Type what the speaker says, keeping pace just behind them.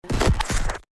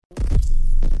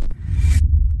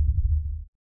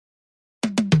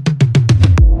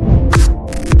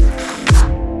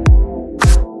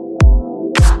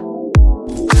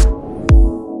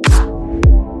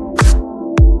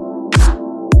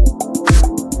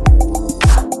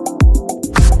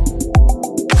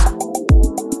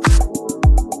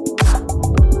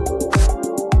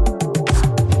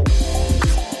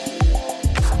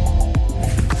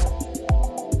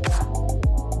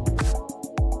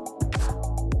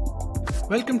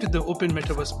Welcome to the Open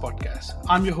Metaverse podcast.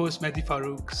 I'm your host, Mehdi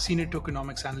Farouk, Senior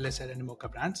Tokenomics Analyst at Animoca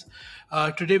Brands.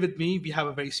 Today with me, we have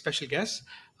a very special guest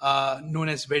known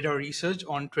as Veda Research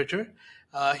on Twitter.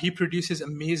 He produces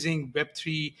amazing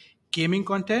Web3 gaming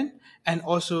content and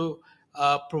also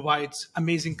provides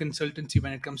amazing consultancy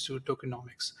when it comes to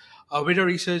tokenomics. Veda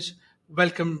Research,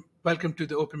 welcome to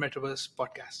the Open Metaverse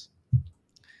podcast.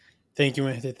 Thank you,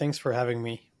 Mehdi. Thanks for having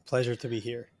me. Pleasure to be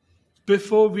here.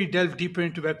 Before we delve deeper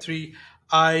into Web3,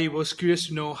 I was curious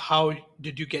to know how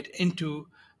did you get into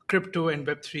crypto and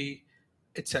Web3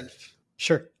 itself?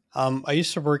 Sure. I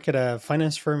used to work at a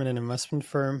finance firm and an investment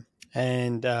firm,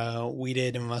 and we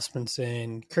did investments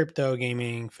in crypto,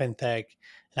 gaming, fintech.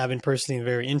 And I've been personally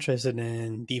very interested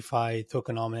in DeFi,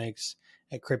 tokenomics,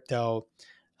 crypto.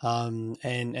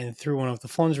 And through one of the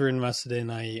funds we were invested in,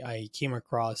 I came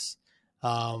across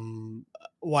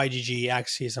YGG,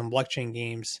 Axis, and blockchain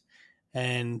games.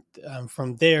 And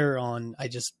from there on, I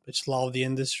just loved the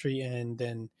industry, and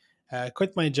then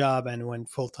quit my job and went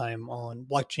full time on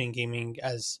blockchain gaming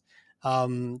as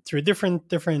through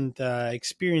different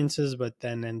experiences, but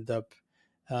then ended up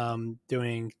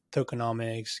doing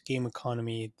tokenomics, game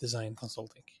economy, design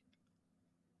consulting.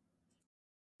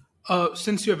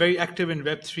 Since you're very active in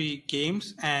Web3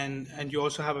 games and you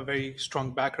also have a very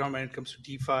strong background when it comes to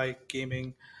DeFi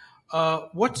gaming,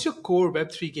 what's your core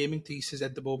Web3 gaming thesis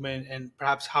at the moment, and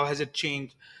perhaps how has it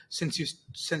changed since you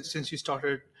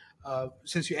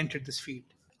entered this field?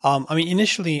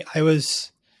 Initially, I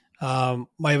was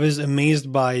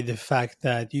amazed by the fact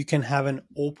that you can have an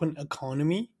open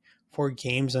economy for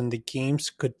games, and the games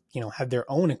could, have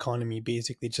their own economy,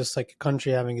 basically, just like a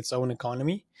country having its own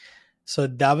economy. So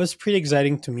that was pretty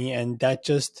exciting to me, and that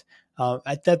just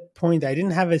at that point, I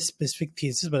didn't have a specific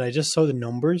thesis, but I just saw the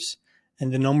numbers,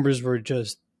 and the numbers were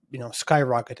just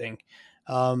skyrocketing.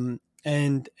 And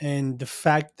the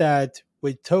fact that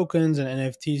with tokens and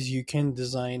NFTs, you can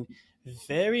design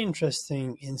very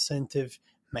interesting incentive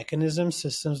mechanism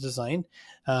systems design,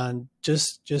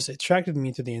 just attracted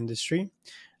me to the industry.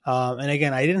 And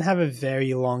again, I didn't have a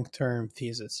very long-term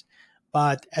thesis,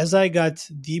 but as I got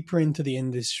deeper into the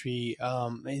industry,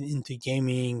 into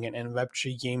gaming and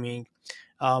Web3 gaming,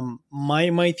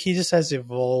 my thesis has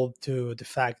evolved to the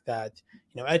fact that,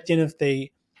 at the end of the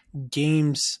day,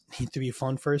 games need to be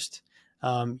fun first.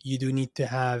 You do need to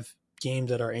have games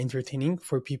that are entertaining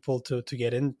for people to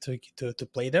get in to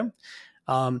play them.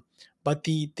 But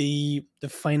the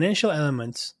financial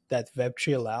elements that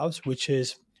Web3 allows, which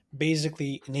is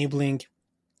basically enabling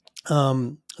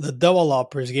the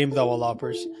game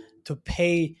developers, to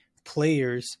pay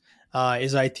players,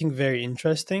 is, I think, very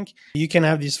interesting. You can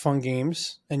have these fun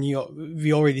games, and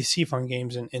we already see fun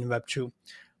games in Web2.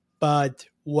 But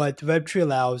what Web3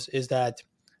 allows is that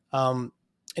in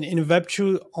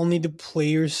Web2, only the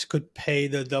players could pay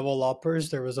the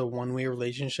developers. There was a one-way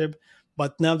relationship.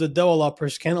 But now the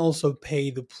developers can also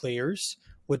pay the players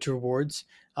with rewards.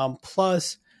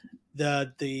 Plus,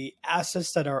 the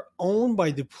assets that are owned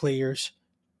by the players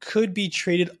could be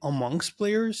traded amongst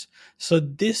players. So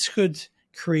this could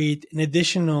create an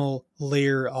additional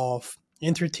layer of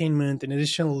entertainment, an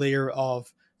additional layer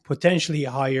of potentially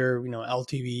higher,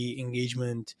 LTV,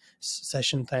 engagement,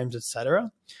 session times,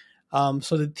 etc.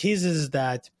 So the thesis is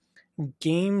that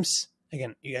games,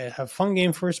 again, you gotta have fun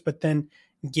game first, but then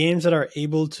games that are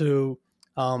able to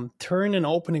turn an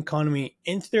open economy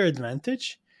into their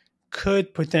advantage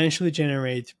could potentially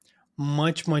generate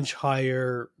much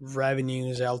higher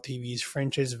revenues, LTVs,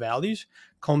 franchise values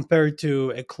compared to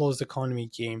a closed economy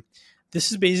game.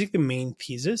 This is basically the main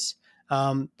thesis.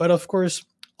 But of course,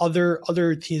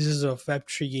 other thesis of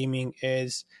Web3 gaming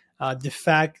is the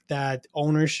fact that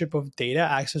ownership of data,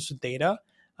 access to data,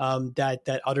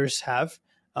 that others have.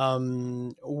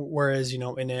 Whereas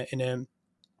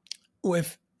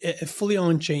with a fully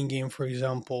on-chain game, for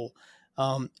example,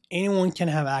 anyone can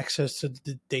have access to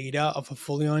the data of a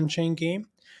fully on-chain game,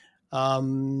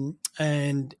 and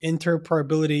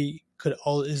interoperability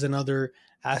is another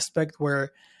aspect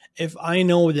where, if I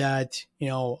know that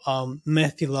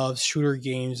Mehdi loves shooter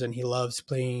games and he loves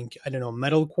playing,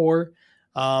 metalcore,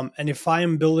 and if I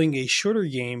am building a shooter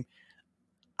game,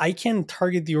 I can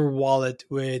target your wallet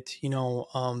with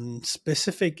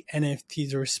specific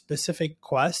NFTs or specific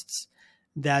quests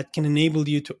that can enable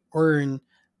you to earn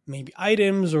maybe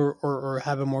items or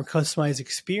have a more customized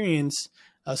experience.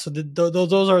 Those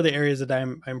are the areas that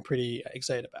I'm pretty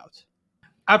excited about.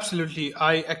 Absolutely,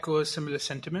 I echo a similar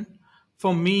sentiment.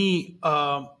 For me,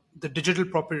 the digital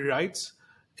property rights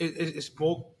is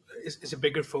a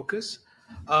bigger focus.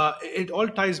 It all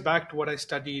ties back to what I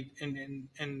studied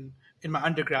in my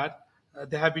undergrad.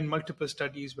 There have been multiple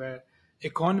studies where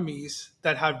economies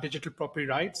that have digital property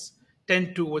rights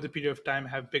tend to, over the period of time,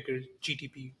 have bigger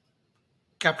GDP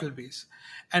capital base.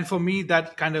 And for me,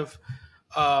 that kind of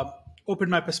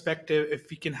opened my perspective. If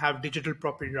we can have digital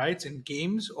property rights in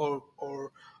games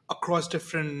or across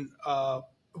different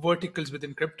verticals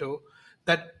within crypto,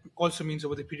 that also means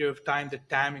over the period of time the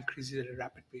TAM increases at a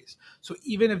rapid pace. So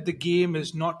even if the game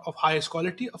is not of highest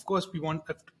quality, of course we want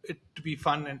it to be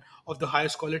fun and of the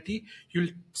highest quality, you'll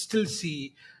still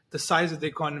see the size of the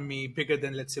economy bigger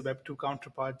than, let's say, Web2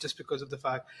 counterpart, just because of the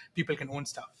fact people can own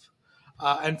stuff.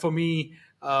 And for me,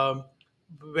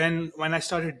 when I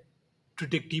started to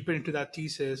dig deeper into that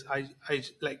thesis, I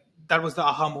like that was the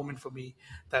aha moment for me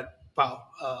that wow,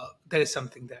 there is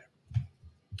something there.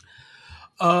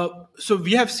 So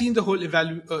we have seen the whole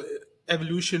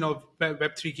evolution of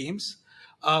Web3 games,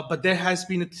 but there has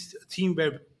been a theme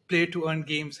where play to earn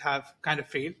games have kind of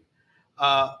failed.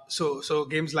 So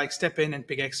games like Step In and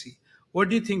Pigexy. What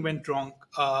do you think went wrong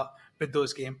with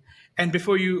those games? And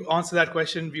before you answer that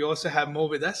question, we also have Mo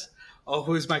with us,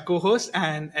 who is my co-host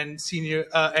and senior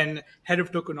and head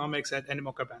of tokenomics at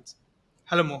Animoca Brands.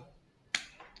 Hello, Mo.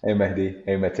 Hey Mehdi,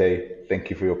 hey Mete, thank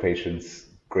you for your patience.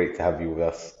 Great to have you with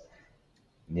us.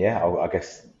 Yeah, I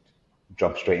guess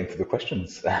jump straight into the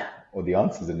questions or the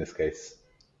answers in this case.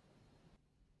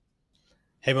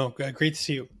 Hey Mo, great to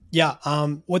see you. Yeah,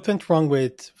 what went wrong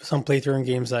with some play-to-earn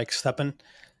games like Steppen?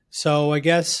 So I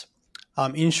guess,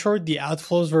 in short, the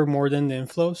outflows were more than the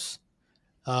inflows,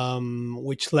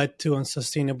 which led to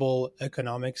unsustainable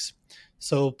economics.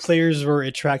 So players were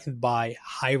attracted by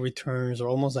high returns or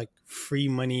almost like free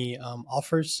money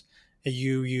offers.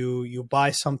 You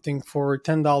buy something for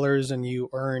 $10 and you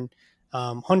earn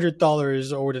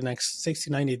 $100 over the next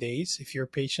 60 90 days if you're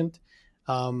patient.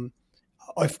 Um,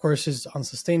 of course, is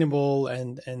unsustainable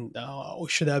and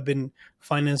should have been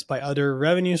financed by other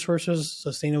revenue sources,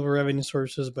 sustainable revenue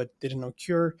sources, but didn't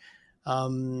occur.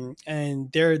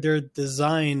 And their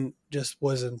design just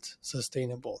wasn't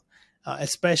sustainable,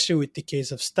 especially with the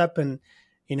case of Steppen.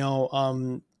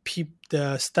 The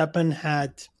Steppen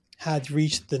had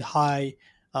reached the high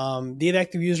data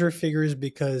active user figures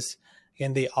because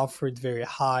again they offered very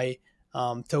high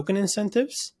token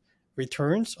incentives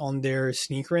returns on their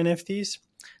sneaker NFTs.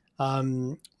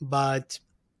 But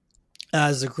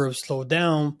as the growth slowed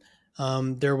down,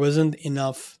 there wasn't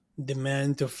enough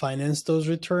demand to finance those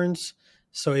returns.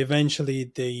 So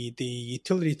eventually, the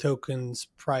utility token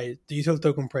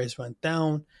price went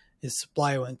down, its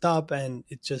supply went up, and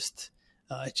it just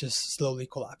slowly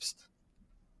collapsed.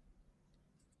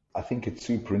 I think it's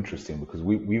super interesting because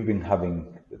we've been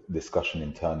having a discussion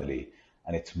internally,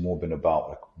 and it's more been about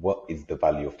like what is the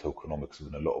value of tokenomics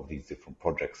within a lot of these different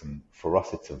projects. And for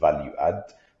us, it's a value add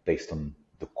based on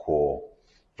the core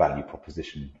value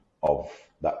proposition of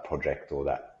that project or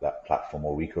that platform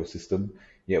or ecosystem.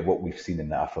 Yet what we've seen in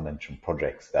the aforementioned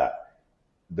projects that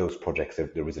those projects,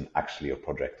 if there isn't actually a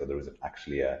project or there isn't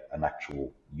actually an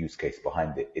actual use case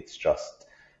behind it, it's just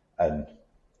an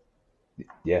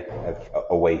yeah,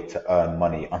 a way to earn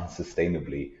money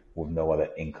unsustainably with no other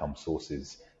income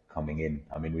sources coming in.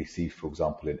 I mean, we see, for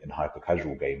example, in hyper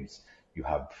casual games, you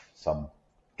have some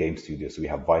game studios. So we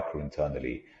have Viker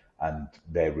internally, and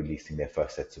they're releasing their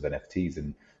first sets of NFTs.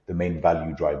 And the main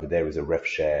value driver there is a rev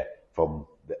share from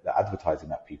the advertising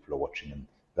that people are watching. And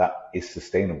that is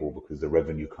sustainable because the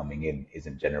revenue coming in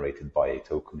isn't generated by a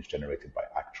token, it's generated by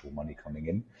actual money coming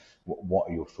in. What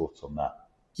are your thoughts on that?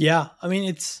 Yeah, I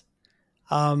mean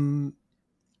um,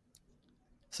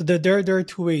 so there are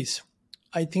two ways.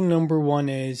 I think number one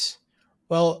is,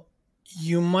 well,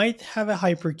 you might have a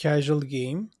hyper casual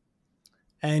game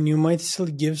and you might still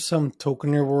give some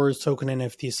token rewards, token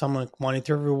NFT, some like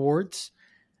monetary rewards,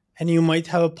 and you might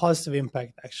have a positive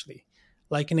impact actually.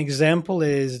 Like an example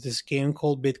is this game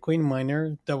called Bitcoin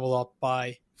Miner, developed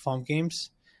by Fump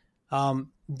Games.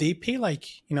 They pay like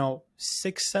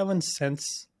 6 7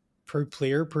 cents per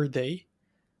player per day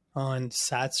on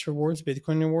Sats rewards,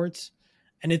 Bitcoin rewards,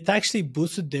 and it actually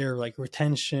boosted their like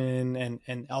retention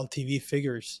and LTV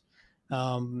figures,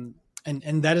 and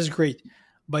that is great.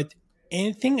 But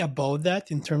anything above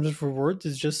that in terms of rewards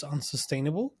is just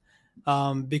unsustainable,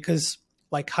 because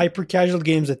like hyper casual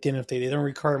games at the end of the day, they don't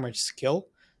require much skill.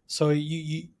 So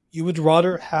you would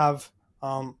rather have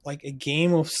like a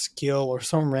game of skill or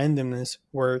some randomness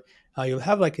where you'll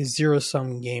have like a zero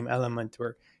sum game element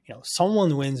where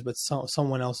someone wins but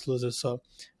someone else loses. So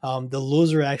the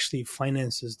loser actually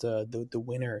finances the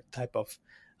winner type of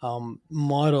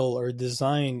model or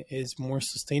design is more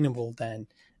sustainable than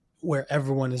where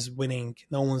everyone is winning,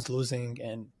 no one's losing,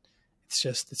 and it's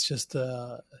just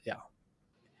yeah.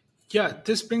 Yeah,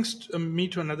 this brings me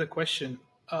to another question.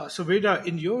 So, Veda,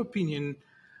 in your opinion,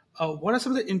 what are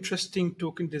some of the interesting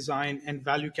token design and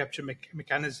value capture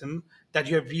mechanism that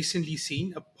you have recently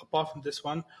seen, apart from this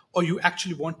one, or you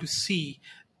actually want to see,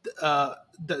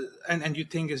 and you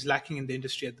think is lacking in the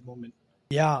industry at the moment?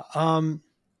 Yeah.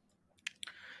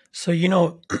 So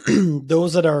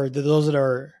those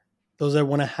that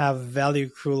want to have value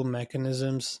accrual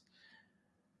mechanisms,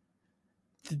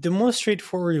 the most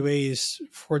straightforward way is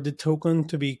for the token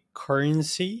to be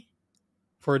currency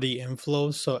for the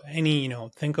inflows. So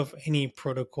think of any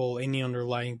protocol, any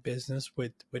underlying business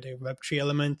with a Web3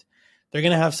 element, they're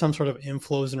gonna have some sort of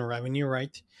inflows and revenue,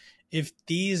 right? If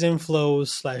these inflows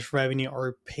slash revenue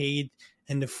are paid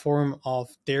in the form of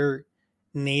their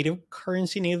native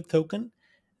currency, native token,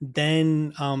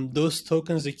 then those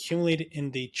tokens accumulate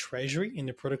in the treasury, in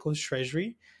the protocol's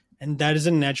treasury, and that is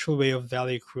a natural way of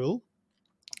value accrual.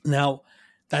 Now,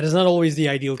 that is not always the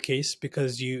ideal case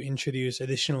because you introduce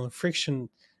additional friction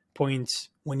points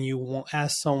when you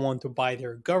ask someone to buy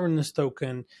their governance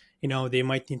token. They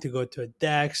might need to go to a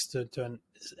DEX, to an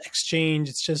exchange.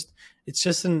 It's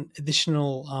just an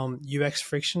additional UX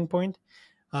friction point.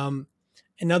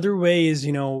 Another way is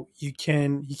you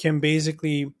can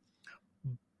basically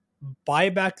buy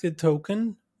back the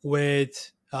token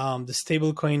with the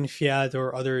stablecoin, fiat,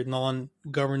 or other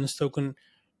non-governance token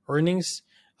earnings,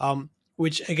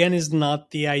 which again is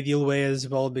not the ideal way as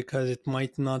well because it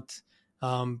might not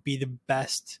be the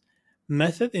best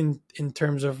method in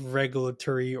terms of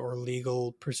regulatory or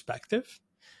legal perspective.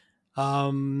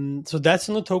 So that's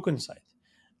on the token side.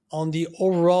 On the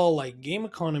overall like game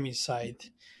economy side,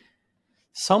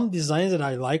 some designs that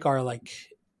I like are like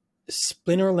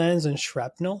Splinterlands and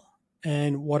Shrapnel.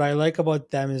 And what I like about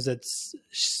them is that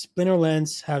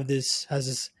Splinterlands has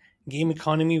this game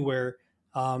economy where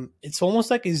it's almost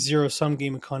like a zero sum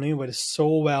game economy, but it's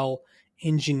so well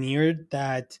engineered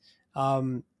that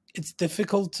it's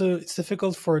difficult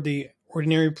for the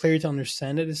ordinary player to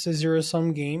understand that it's a zero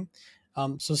sum game.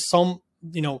 So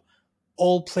you know,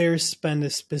 all players spend a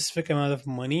specific amount of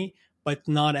money, but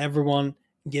not everyone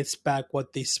gets back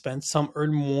what they spent. Some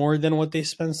earn more than what they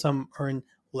spent, some earn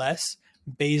less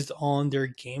based on their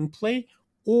gameplay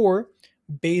or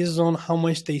based on how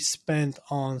much they spent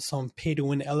on some pay to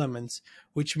win elements,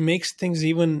 which makes things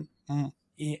even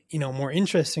more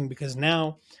interesting because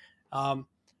now a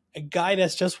guy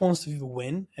that just wants to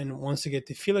win and wants to get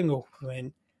the feeling of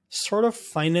win sort of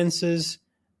finances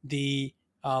the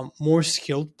more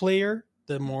skilled player,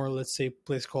 the more, let's say,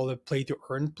 let's call it play to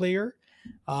earn player.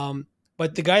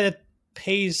 But the guy that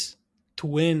pays to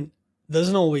win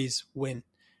doesn't always win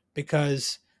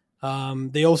because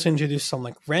they also introduce some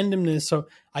like randomness. So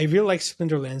I really like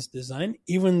Splinterland's design,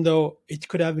 even though it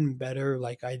could have been better.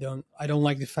 Like I don't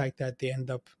like the fact that they end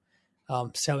up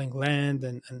selling land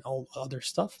and all other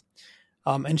stuff.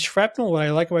 And Shrapnel, what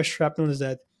I like about Shrapnel is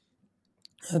that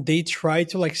they try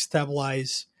to like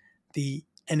stabilize the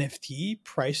NFT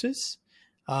prices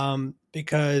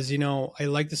because I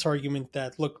like this argument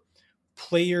that look,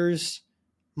 players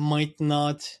might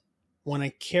not want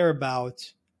to care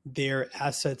about their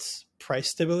assets price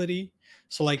stability.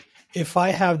 So like if I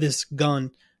have this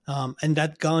gun and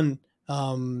that gun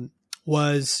I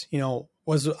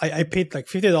paid like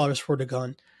 $50 for the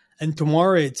gun and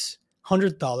tomorrow it's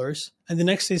 $100 and the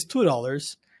next day is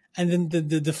 $2 and then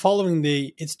the following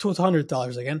day it's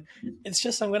 $200 again. It's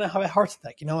just I'm gonna have a heart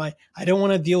attack. I don't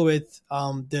want to deal with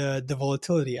the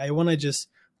volatility. I want to just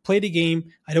play the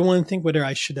game. I don't want to think whether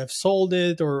I should have sold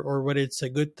it or whether it's a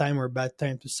good time or a bad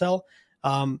time to sell.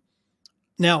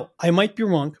 Now I might be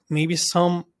wrong. Maybe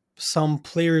some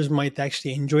players might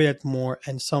actually enjoy that more,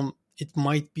 and some it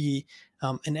might be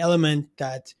an element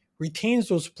that retains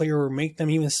those players or make them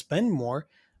even spend more.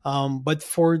 But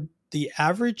for the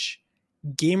average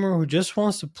gamer who just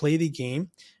wants to play the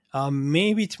game,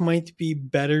 maybe it might be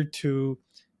better to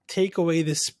take away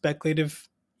the speculative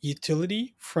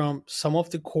utility from some of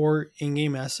the core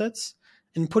in-game assets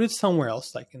and put it somewhere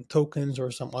else, like in tokens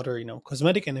or some other,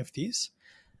 cosmetic NFTs.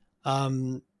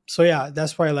 So yeah,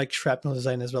 that's why I like Shrapnel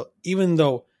design as well. Even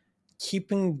though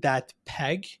keeping that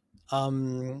peg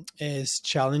is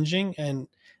challenging, and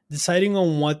deciding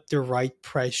on what the right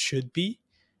price should be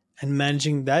and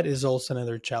managing that is also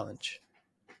another challenge.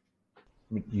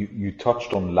 You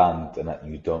touched on land and that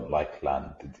you don't like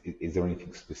land. Is there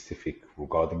anything specific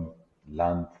regarding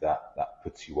land that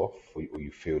puts you off or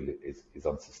you feel is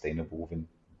unsustainable within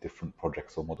different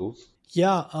projects or models?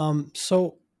 Yeah,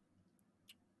 so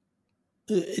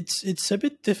it's a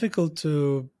bit difficult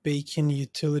to bake in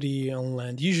utility on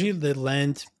land. Usually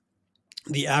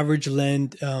the average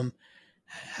land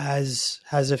has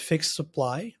a fixed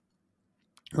supply,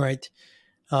 right?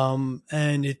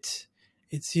 and it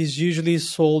is usually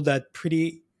sold at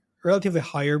pretty relatively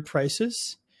higher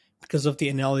prices because of the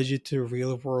analogy to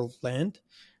real world land.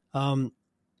 Um,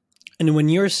 and when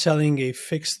you're selling a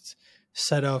fixed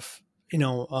set of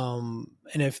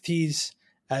NFTs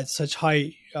at such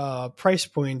high price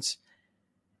points,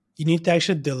 you need to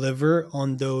actually deliver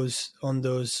on those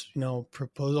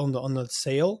proposal on the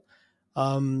sale.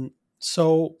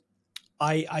 So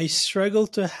I struggle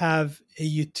to have a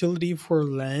utility for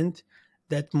land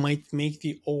that might make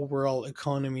the overall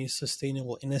economy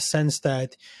sustainable, in a sense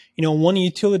that, one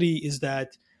utility is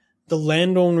that the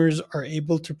landowners are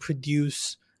able to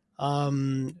produce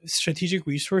strategic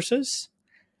resources.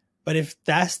 But if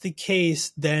that's the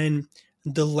case, then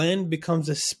the land becomes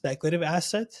a speculative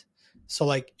asset. So,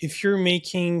 like, if you're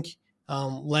making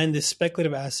land a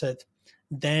speculative asset,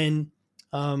 then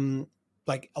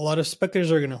like a lot of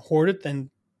speculators are going to hoard it, and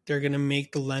they're going to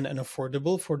make the land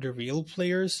unaffordable for the real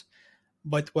players.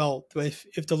 But well,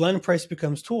 if the land price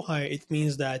becomes too high, it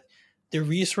means that the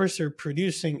resource they're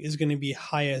producing is going to be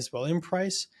high as well in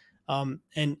price. And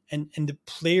the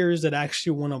players that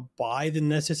actually want to buy the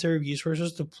necessary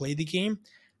resources to play the game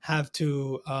have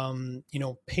to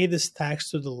pay this tax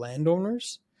to the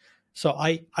landowners. So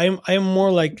I'm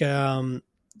more like I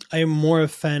am more a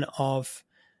fan of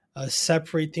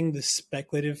separating the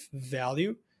speculative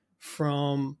value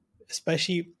from,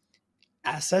 especially,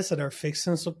 assets that are fixed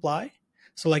in supply.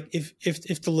 So like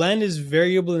if the land is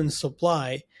variable in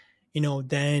supply,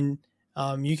 then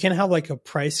you can have like a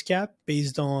price cap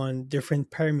based on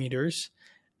different parameters,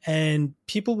 and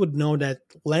people would know that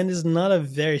land is not a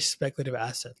very speculative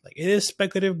asset. Like, it is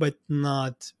speculative, but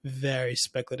not very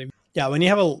speculative. Yeah, when you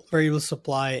have a variable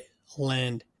supply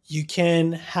land, you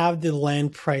can have the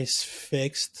land price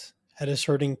fixed at a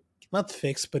certain, not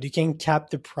fixed, but you can cap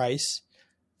the price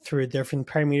through different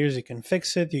parameters. You can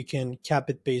fix it, you can cap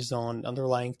it based on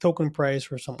underlying token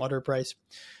price or some other price.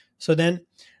 So then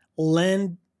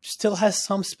land still has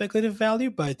some speculative value,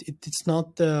 but it's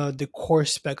not the core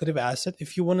speculative asset.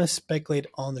 If you want to speculate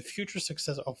on the future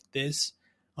success of this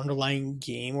underlying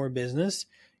game or business,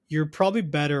 you're probably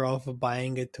better off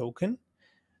buying a token.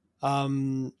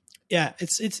 Yeah,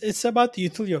 it's about the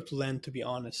utility of the land, to be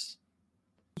honest.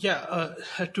 Yeah,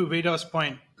 to Veda's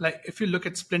point, like if you look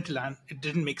at Splinterland, it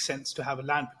didn't make sense to have a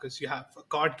land because you have a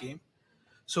card game.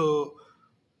 So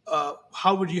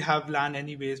how would you have land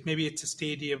anyways? Maybe it's a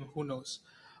stadium, who knows?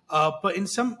 But in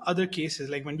some other cases,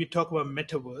 like when we talk about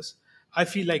metaverse, I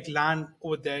feel like land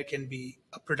over there can be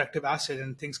a productive asset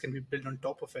and things can be built on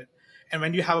top of it. And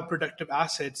when you have a productive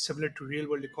asset similar to real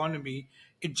world economy,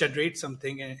 it generates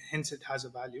something and hence it has a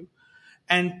value.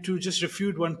 And to just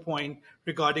refute one point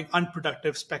regarding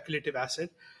unproductive speculative asset,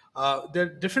 there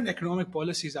are different economic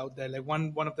policies out there. Like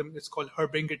one of them is called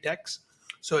Herbringer tax.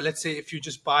 So let's say if you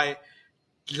just buy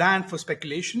land for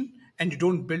speculation and you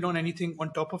don't build on anything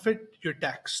on top of it, you're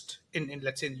taxed in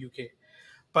let's say in the UK.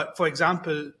 But for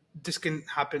example, this can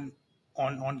happen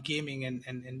on gaming and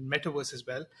metaverse as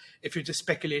well. If you're just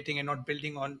speculating and not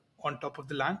building on top of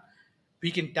the land, we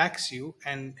can tax you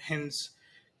and hence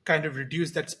kind of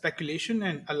reduce that speculation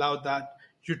and allow that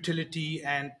utility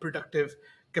and productive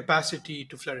capacity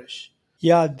to flourish.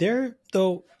 Yeah, there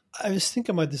though, I was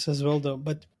thinking about this as well though,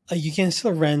 but you can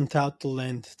still rent out the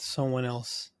land to someone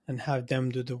else and have them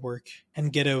do the work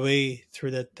and get away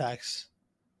through that tax.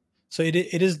 So it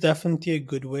is definitely a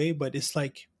good way, but it's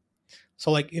like,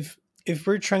 so like if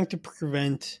we're trying to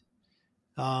prevent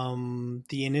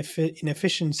the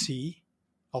inefficiency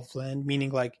of land,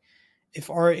 meaning like if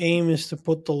our aim is to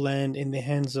put the land in the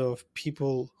hands of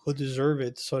people who deserve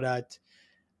it, so that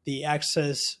the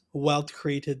excess wealth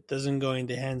created doesn't go in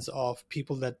the hands of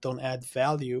people that don't add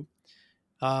value.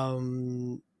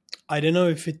 Um, I don't know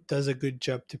if it does a good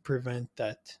job to prevent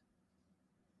that,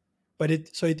 but it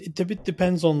a bit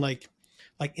depends on like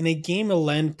in a game, a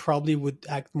land probably would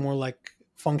act more like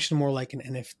function more like an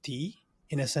NFT,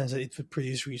 in a sense that it would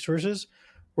produce resources,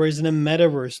 whereas in a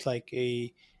metaverse like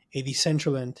a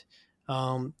decentraland,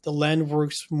 the land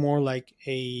works more like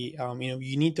a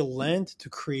you need the land to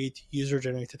create user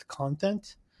generated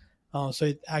content. So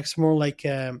it acts more like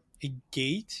a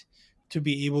gate to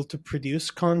be able to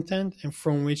produce content, and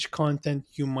from which content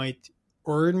you might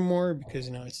earn more, because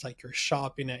it's like your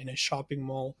shop in a shopping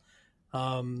mall.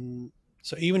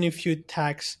 So even if you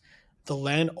tax the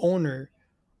landowner,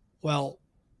 well,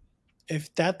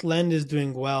 if that land is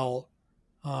doing well,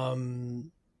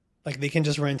 like they can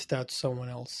just rent it out to someone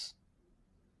else.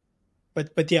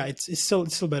 But yeah, it's still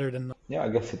better than nothing. Yeah, I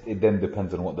guess it then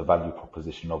depends on what the value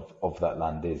proposition of that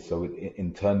land is. So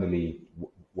internally,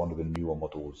 one of the newer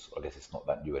models, I guess it's not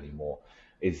that new anymore,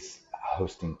 is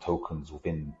hosting tokens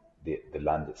within the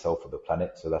land itself or the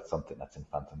planet. So that's something that's in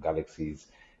Phantom Galaxies.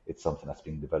 It's something that's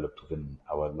being developed within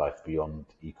our Life Beyond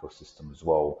ecosystem as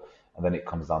well. And then it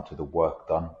comes down to the work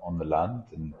done on the land.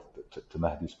 And to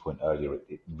Mahdi's point earlier,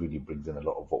 it really brings in a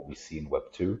lot of what we see in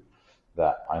Web 2,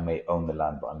 that I may own the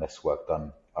land, but unless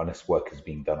work is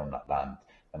being done on that land,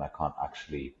 then I can't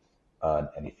actually earn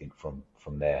anything from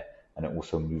there. And it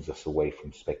also moves us away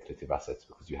from speculative assets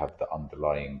because you have the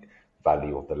underlying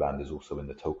value of the land is also in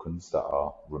the tokens that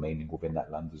are remaining within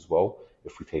that land as well.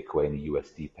 If we take away any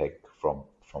USD peg from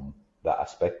that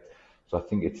aspect, so I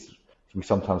think it's we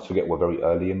sometimes forget we're very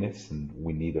early in this, and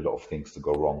we need a lot of things to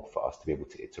go wrong for us to be able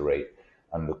to iterate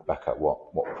and look back at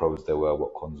what pros there were,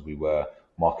 what cons we were.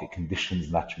 Market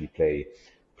conditions naturally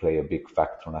play a big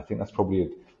factor, and I think that's probably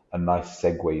a nice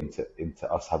segue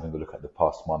into us having a look at the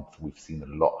past month. We've seen a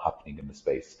lot happening in the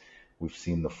space. We've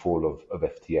seen the fall of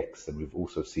FTX, and we've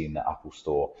also seen the Apple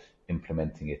Store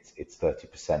implementing its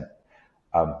 30%.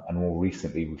 And more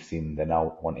recently, we've seen they're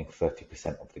now wanting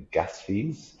 30% of the gas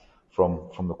fees from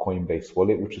the Coinbase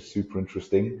wallet, which is super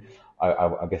interesting.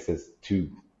 I guess there's two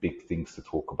big things to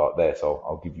talk about there, so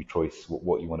I'll give you choice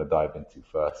what you want to dive into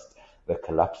first: the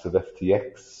collapse of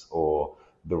FTX or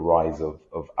the rise of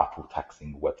Apple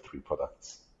taxing Web3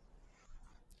 products.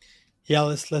 Yeah,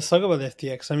 let's talk about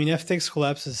FTX. I mean, FTX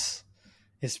collapse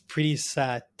is pretty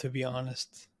sad, to be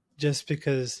honest. Just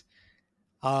because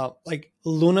like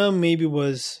Luna maybe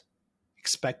was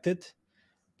expected,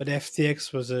 but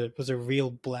FTX was a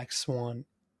real black swan,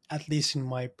 at least in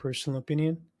my personal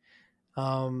opinion.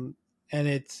 Um, and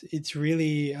it's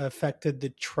really affected the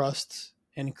trust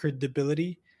and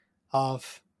credibility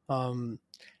of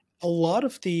a lot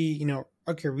of the,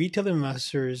 okay, retail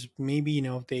investors. Maybe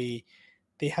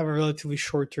they have a relatively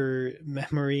shorter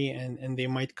memory, and they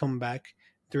might come back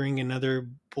during another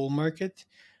bull market,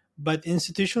 but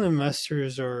institutional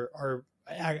investors are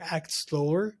act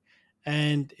slower,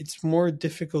 and it's more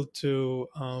difficult to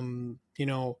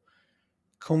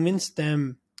convince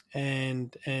them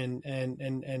and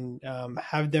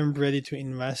have them ready to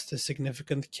invest a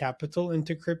significant capital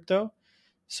into crypto.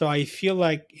 So I feel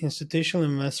like institutional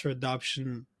investor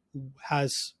adoption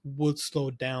has would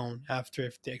slow down after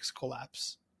FTX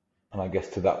collapse. And I guess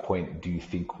to that point, do you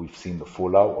think we've seen the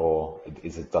fallout, or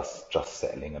is it just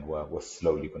settling and we're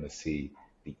slowly going to see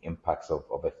the impacts of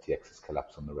FTX's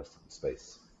collapse on the rest of the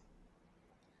space?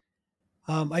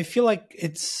 I feel like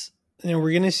it's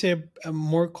we're gonna see a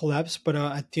more collapse, but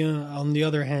on the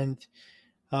other hand,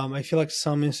 I feel like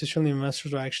some institutional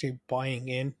investors are actually buying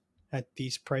in at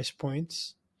these price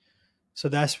points. So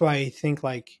that's why I think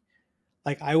like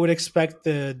I would expect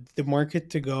the market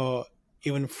to go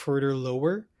even further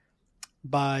lower.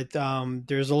 But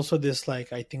there's also this,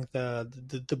 like, I think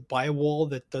the buy wall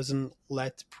that doesn't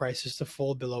let prices to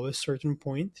fall below a certain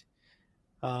point.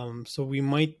 So we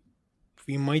might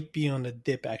be on a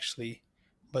dip actually,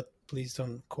 but please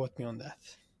don't quote me on that.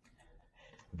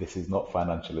 This is not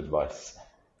financial advice.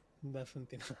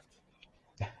 Definitely not.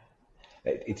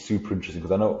 It's super interesting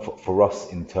because I know for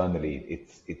us internally,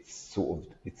 it's sort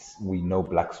of we know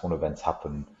black swan events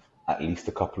happen at least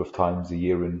a couple of times a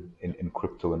year in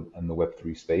crypto and the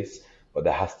Web3 space, but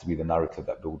there has to be the narrative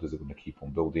that builders are going to keep on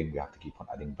building. We have to keep on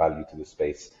adding value to the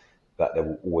space. That there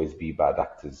will always be bad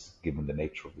actors given the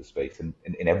nature of the space, and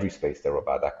in every space there are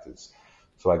bad actors.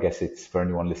 So I guess it's for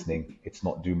anyone listening, it's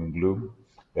not doom and gloom.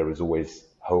 There is always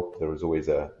hope. There is always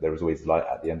light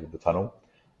at the end of the tunnel,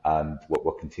 and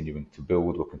we're continuing to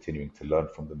build. We're continuing to learn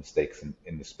from the mistakes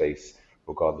in the space,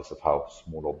 regardless of how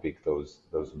small or big those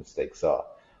mistakes are.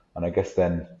 And I guess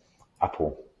then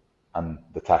Apple and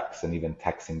the tax, and even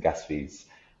taxing gas fees.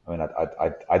 I mean,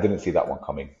 I didn't see that one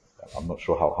coming. I'm not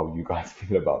sure how you guys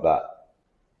feel about that.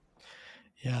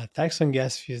 Yeah, tax on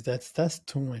gas fees. That's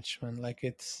too much, man. Like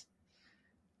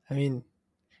I mean,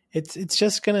 it's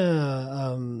just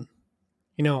gonna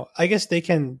I guess they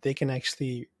can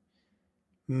actually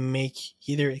make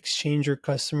either exchange or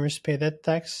customers pay that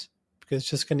tax, because it's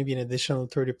just going to be an additional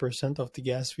 30% of the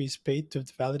gas fees paid to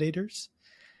the validators.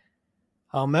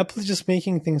 Apple is just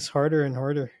making things harder and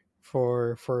harder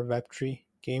for Web3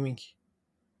 gaming.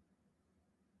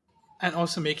 And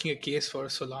also making a case for a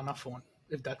Solana phone,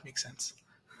 if that makes sense.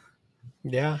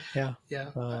 Yeah, yeah.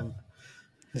 Yeah.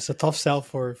 It's a tough sell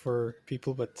for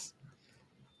people, but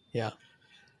yeah.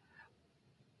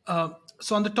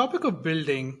 So on the topic of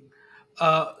building,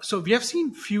 so we have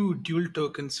seen few dual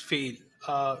tokens fail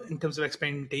in terms of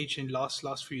experimentation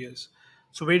last few years.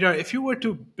 So Vedar, if you were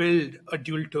to build a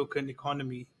dual token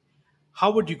economy,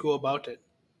 how would you go about it?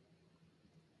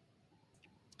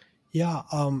 Yeah.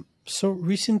 So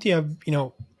recently, I've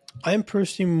I'm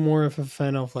personally more of a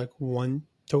fan of like one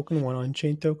token, one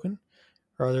on-chain token,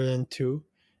 rather than two,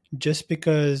 just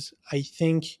because I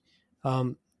think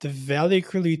the value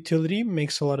equal utility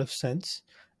makes a lot of sense,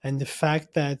 and the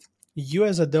fact that you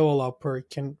as a developer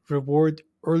can reward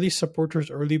early supporters,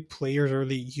 early players,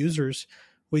 early users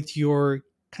with your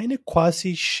kind of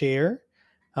quasi share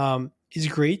is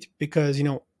great because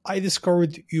I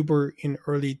discovered Uber in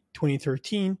early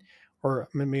 2013, or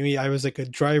maybe I was like a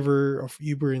driver of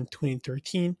Uber in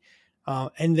 2013,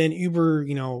 and then Uber,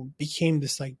 became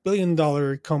this like $1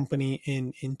 billion company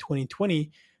in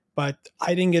 2020, but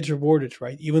I didn't get rewarded,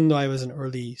 right? Even though I was an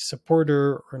early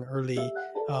supporter or an early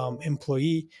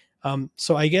employee.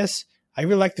 So I guess I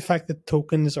really like the fact that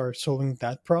tokens are solving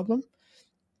that problem.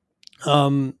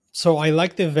 So I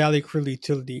like the value accrual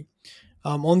utility.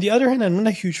 On the other hand, I'm not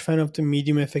a huge fan of the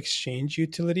medium of exchange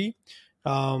utility.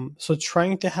 So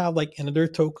trying to have like another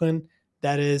token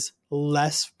that is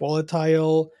less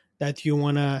volatile, that you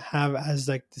want to have as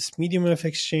like this medium of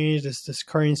exchange, this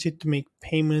currency to make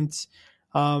payments.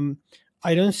 Um,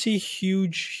 I don't see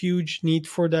huge need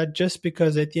for that, just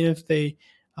because at the end of the day,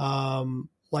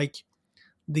 like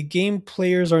the game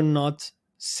players are not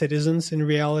citizens in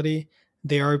reality.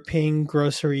 They are paying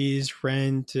groceries,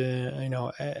 rent,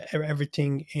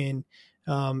 everything in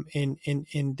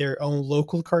their own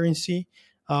local currency.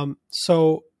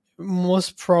 So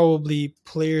most probably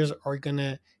players are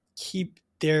gonna keep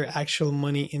their actual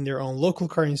money in their own local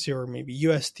currency, or maybe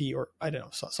USD, or I don't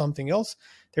know, something else.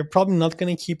 They're probably not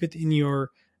gonna keep it in your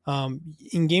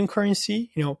in-game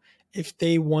currency. If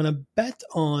they want to bet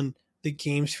on the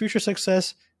game's future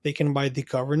success, they can buy the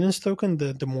governance token,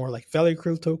 the more like value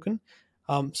accrual token.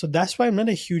 So that's why I'm not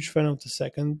a huge fan of the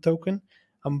second token.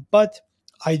 But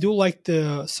I do like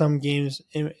the some games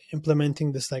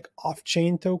implementing this like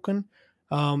off-chain token,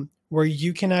 where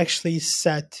you can actually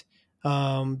set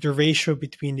the ratio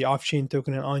between the off-chain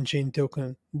token and on-chain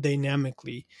token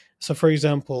dynamically. So, for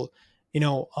example,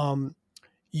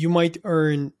 you might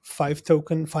earn five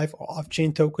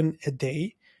off-chain token a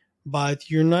day, but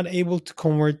you're not able to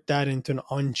convert that into an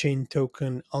on-chain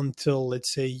token until,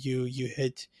 let's say, you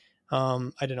hit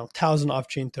I don't know, 1,000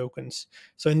 off-chain tokens.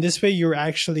 So in this way, you're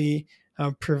actually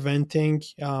preventing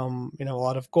a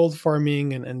lot of gold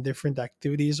farming and different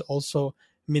activities, also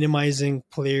minimizing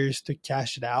players to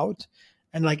cash it out,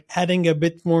 and like adding a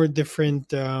bit more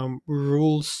different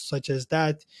rules such as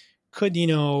that could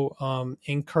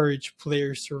encourage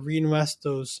players to reinvest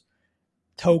those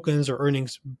tokens or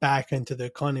earnings back into the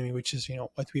economy, which is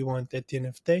what we want at the end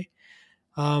of the day.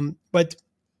 But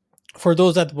for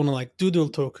those that want to like doodle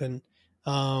token,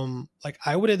 like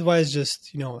I would advise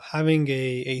just having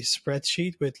a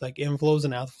spreadsheet with like inflows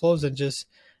and outflows, and just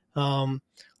um,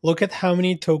 look at how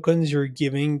many tokens you're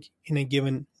giving in a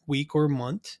given week or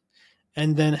month,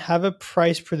 and then have a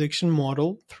price prediction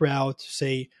model throughout,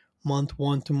 say, month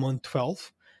 1 to month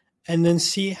 12, and then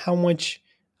see how much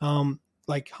how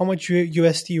much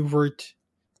USD worth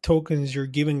tokens you're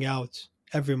giving out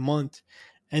every month,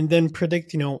 and then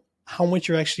predict how much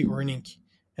you're actually earning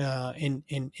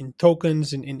in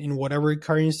tokens in whatever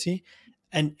currency,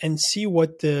 and see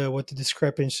what the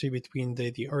discrepancy between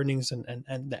the earnings and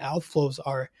the outflows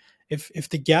are. If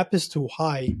the gap is too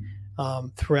high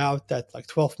throughout that like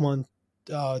 12 month,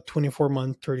 24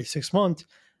 month, 36 month,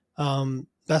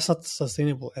 that's not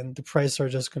sustainable, and the prices are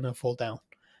just gonna fall down.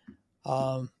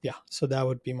 Yeah, so that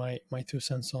would be my 2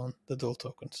 cents on the dual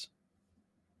tokens.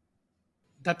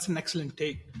 That's an excellent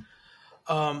take.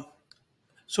 Um,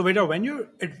 so, Veda, when you're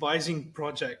advising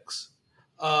projects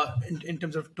in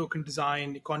terms of token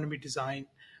design, economy design,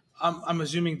 I'm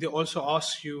assuming they also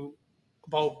ask you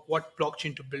about what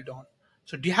blockchain to build on.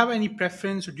 So, do you have any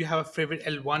preference, or do you have a favorite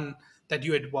L1 that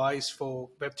you advise for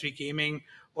Web3 gaming,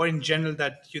 or in general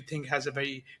that you think has a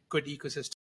very good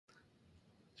ecosystem?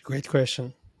 Great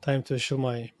question. Time to show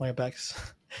my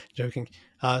backs. Joking.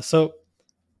 So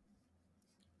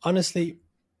honestly,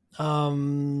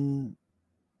 um,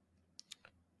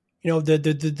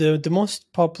 the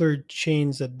most popular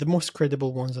chains, that the most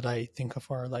credible ones that I think of,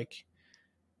 are like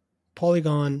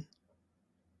Polygon,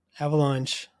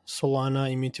 Avalanche,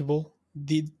 Solana, Immutable.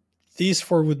 These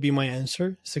four would be my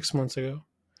answer 6 months ago.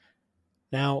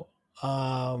 Now,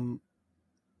 I'm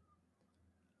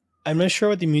not sure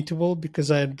about Immutable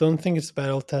because I don't think it's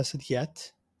battle tested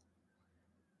yet,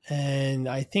 and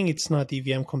I think it's not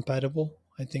EVM compatible.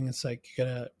 I think it's like you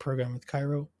gotta program with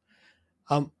Cairo.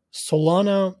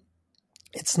 Solana,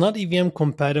 it's not EVM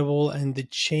compatible, and the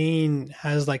chain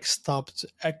has like stopped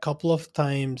a couple of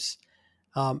times,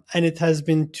 and it has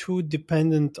been too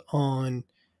dependent on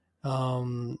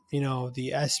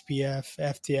the SPF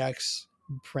FTX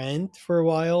brand for a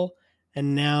while,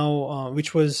 and now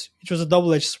which was a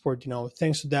double-edged sword.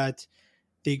 Thanks to that,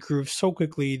 they grew so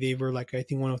quickly. They were like, I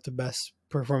think, one of the best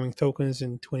performing tokens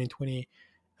in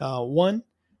 2021.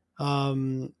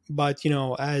 But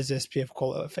as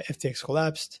FTX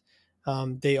collapsed,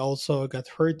 they also got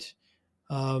hurt.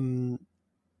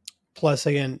 Plus,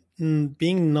 again,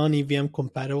 being non-EVM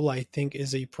compatible, I think,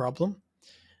 is a problem.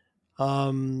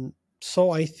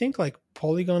 So I think like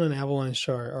Polygon and Avalanche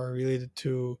are really the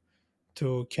two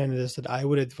candidates that I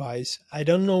would advise. I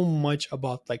don't know much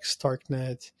about like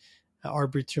Starknet,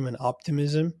 Arbitrum, and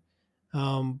Optimism,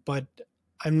 but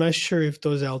I'm not sure if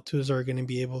those L2s are going to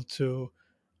be able to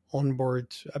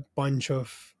onboard a bunch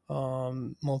of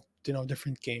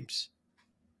different games.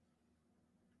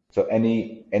 So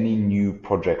any new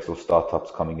projects or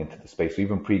startups coming into the space, or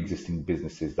even pre-existing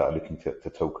businesses that are looking to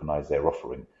tokenize their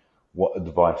offering, what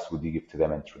advice would you give to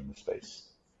them entering the space?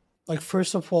 Like,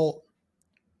 first of all,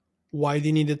 why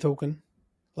they need a token?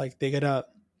 Like, they gotta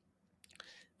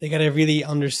really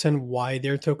understand why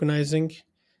they're tokenizing.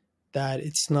 That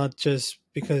it's not just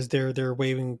because they're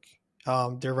waving,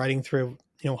 they're riding through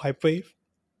hype wave.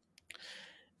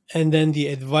 And then the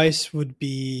advice would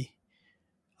be,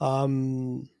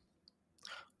 honestly,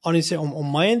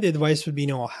 on my end, the advice would be,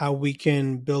 how we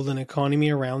can build an economy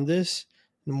around this,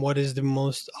 and what is the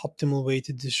most optimal way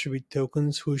to distribute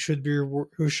tokens. Who should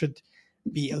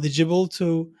be eligible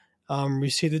to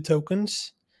receive the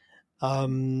tokens.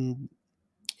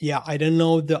 Yeah, I don't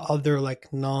know the other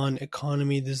like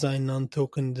non-economy design,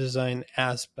 non-token design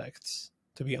aspects,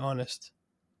 to be honest.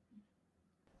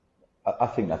 I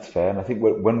think that's fair, and I think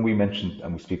when we mention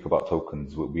and we speak about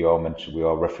tokens, we are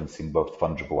referencing both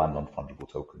fungible and non-fungible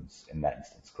tokens in that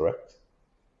instance, correct?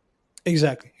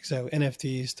 Exactly.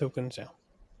 NFTs, tokens, yeah.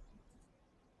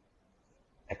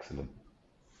 Excellent.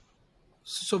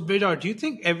 So, Vedar, do you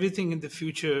think everything in the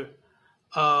future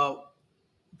uh,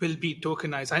 will be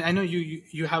tokenized? I know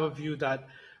you have a view that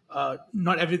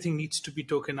not everything needs to be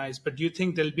tokenized, but do you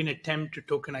think there'll be an attempt to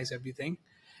tokenize everything?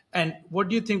 And what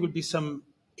do you think would be some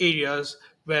areas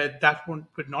where that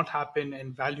would not happen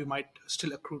and value might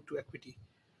still accrue to equity?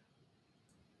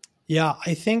 Yeah,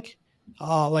 I think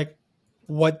like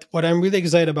what I'm really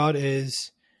excited about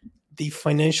is the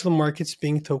financial markets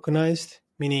being tokenized,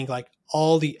 meaning like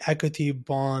all the equity,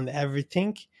 bond,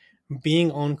 everything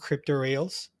being on crypto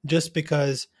rails, just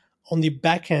because on the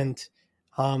back end,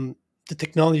 the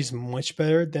technology is much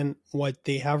better than what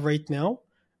they have right now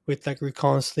with like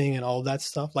reconciling and all that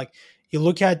stuff. Like you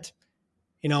look at,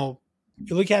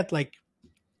 like,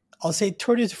 I'll say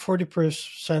 30 to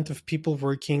 40% of people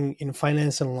working in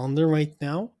finance in London right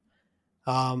now,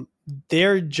 um,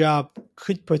 their job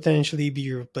could potentially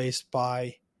be replaced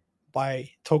by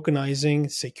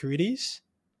tokenizing securities.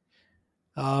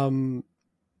 But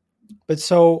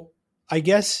so I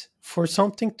guess for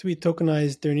something to be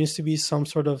tokenized, there needs to be some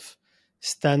sort of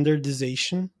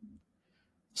standardization.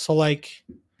 So like,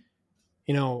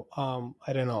 I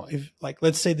don't know if like,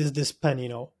 let's say this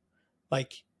pen,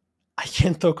 like I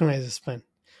can't tokenize this pen.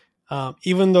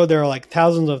 Even though there are like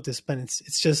thousands of this pen,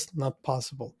 it's just not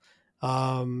possible.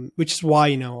 Which is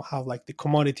why how like the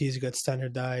commodities got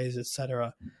standardized,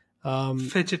 etc.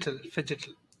 Phygital.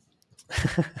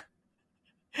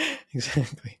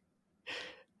 Exactly.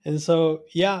 And so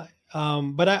yeah,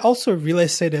 but I also real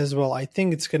estate as well. I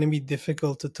think it's going to be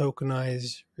difficult to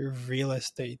tokenize real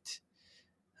estate.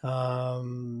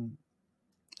 Some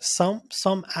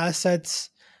assets,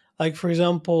 like for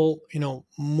example,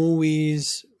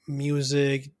 movies,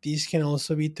 music, these can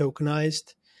also be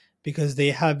tokenized because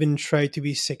they have been tried to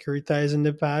be securitized in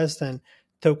the past, and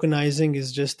tokenizing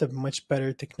is just a much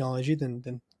better technology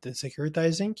than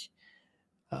securitizing.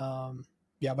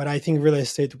 Yeah, but I think real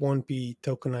estate won't be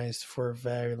tokenized for a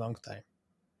very long time.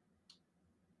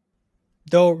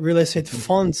 Though real estate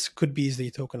funds could be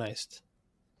easily tokenized.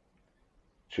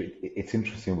 It's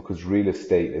interesting because real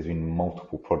estate, there's been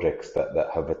multiple projects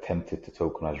that have attempted to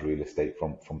tokenize real estate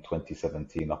from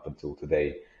 2017 up until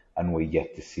today, and we're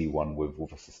yet to see one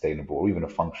with a sustainable or even a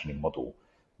functioning model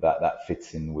that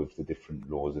fits in with the different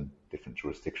laws and different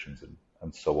jurisdictions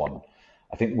and so on.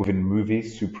 I think within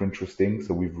movies, super interesting.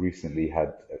 So we've recently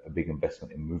had a big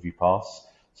investment in MoviePass.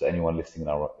 So anyone listening in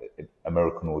our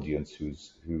American audience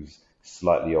who's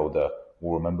slightly older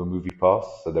will remember MoviePass.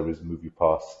 So there is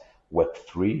MoviePass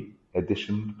Web3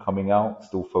 edition coming out,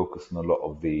 still focusing on a lot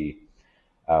of the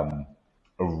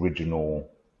original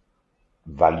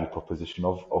value proposition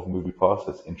of MoviePass.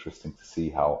 It's interesting to see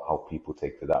how people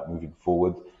take to that moving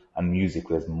forward. And music,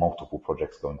 there's multiple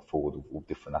projects going forward with all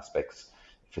different aspects.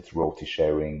 If it's royalty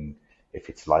sharing, if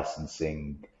it's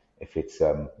licensing, if it's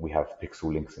we have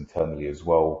pixel links internally as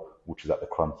well, which is at the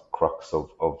crux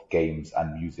of games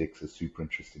and music. So super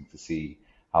interesting to see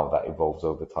how that evolves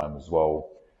over time as well.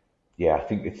 Yeah, I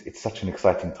think it's such an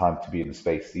exciting time to be in the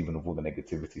space, even with all the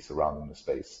negativity surrounding the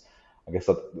space. I guess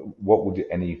what would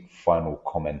any final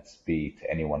comments be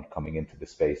to anyone coming into the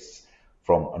space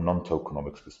from a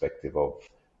non-tokenomics perspective of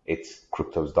it's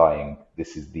crypto's dying,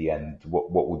 this is the end?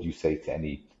 What would you say to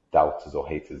any doubters or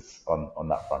haters on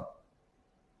that front?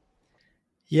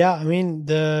 Yeah, I mean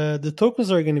the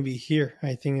tokens are going to be here,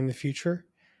 I think, in the future,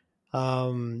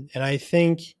 and I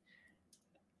think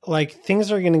like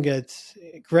things are going to get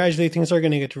gradually things are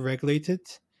going to get regulated,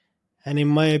 and in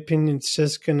my opinion, it's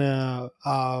just going to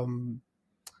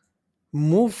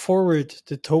move forward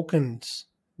the tokens.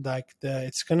 Like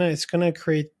it's gonna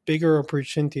create bigger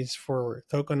opportunities for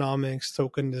tokenomics,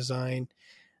 token design,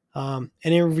 and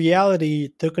in reality,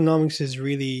 tokenomics is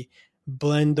really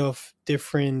blend of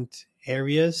different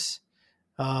areas.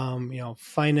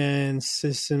 Finance,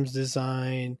 systems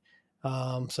design,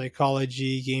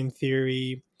 psychology, game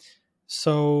theory.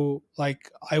 So,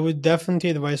 like, I would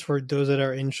definitely advise for those that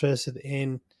are interested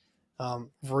in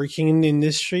working in the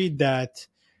industry that,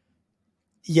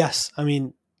 yes, I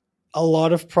mean, a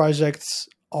lot of projects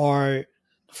are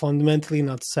fundamentally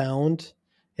not sound.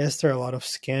 Yes, there are a lot of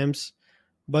scams,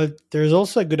 but there's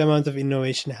also a good amount of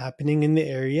innovation happening in the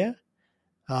area,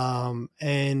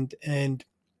 and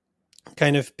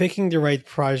kind of picking the right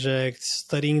projects,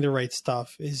 studying the right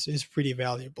stuff is pretty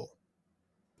valuable.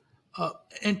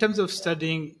 In terms of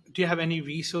studying, do you have any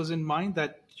resource in mind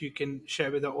that you can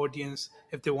share with our audience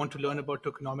if they want to learn about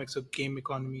tokenomics or game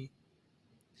economy?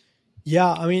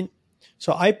 Yeah, I mean,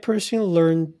 so I personally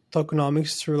learned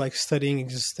tokenomics through like studying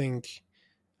existing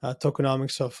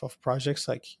tokenomics of projects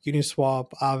like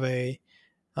Uniswap, Aave,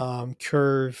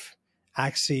 Curve,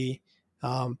 Axie,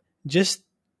 just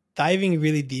diving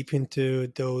really deep into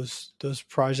those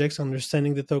projects,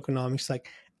 understanding the tokenomics, like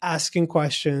asking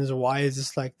questions, why is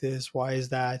this like this, why is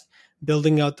that,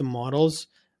 building out the models,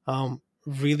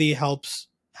 really helps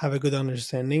have a good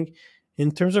understanding.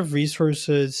 In terms of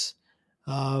resources,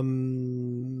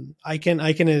 I can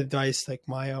advise like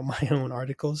my own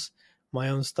articles, my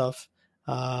own stuff.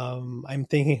 I'm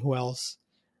thinking who else.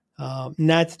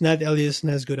 Nat Eliason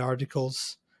has good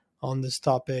articles on this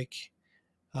topic.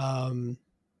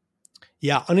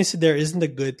 Yeah, honestly, there isn't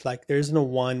a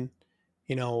one,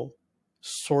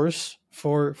 source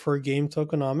for game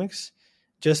tokenomics,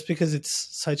 just because it's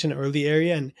such an early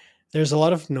area and there's a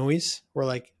lot of noise, where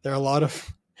like there are a lot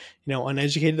of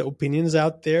uneducated opinions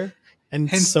out there, and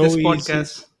Hence so this easy.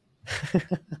 podcast.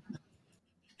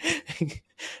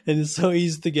 And it's so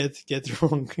easy to get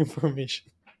wrong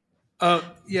information.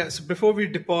 Yeah, so before we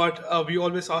depart, we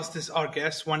always ask our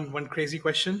guests one crazy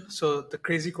question. So the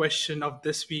crazy question of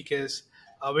this week is,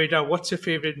 Veda, what's your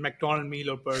favorite McDonald's meal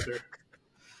or burger?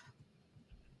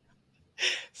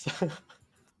 So,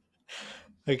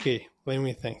 okay, let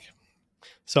me think.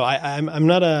 So I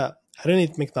don't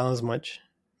eat McDonald's much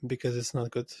because it's not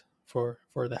good for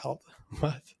the health,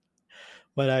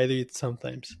 but I do eat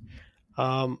sometimes.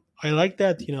 I like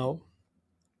that,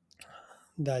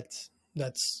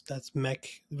 that's Mac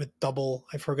with double.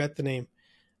 I forgot the name.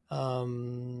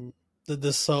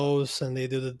 The sauce, and they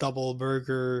do the double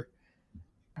burger.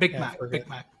 Big Mac.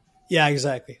 Yeah,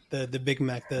 exactly. The Big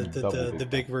Mac, the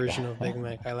big version Mac. of Big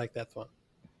Mac. I like that one.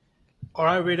 All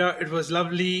right, Veda, it was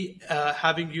lovely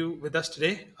having you with us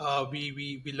today.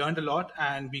 We learned a lot,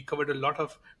 and we covered a lot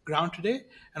of ground today,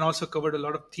 and also covered a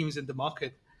lot of themes in the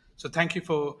market. So thank you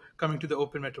for coming to the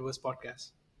Open Metaverse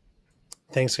podcast.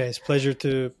 Thanks, guys. Pleasure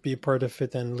to be a part of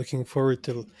it, and looking forward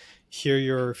to hear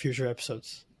your future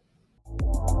episodes.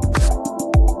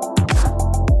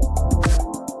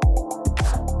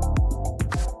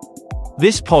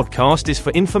 This podcast is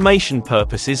for information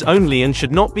purposes only and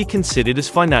should not be considered as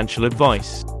financial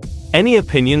advice. Any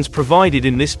opinions provided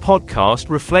in this podcast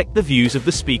reflect the views of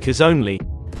the speakers only.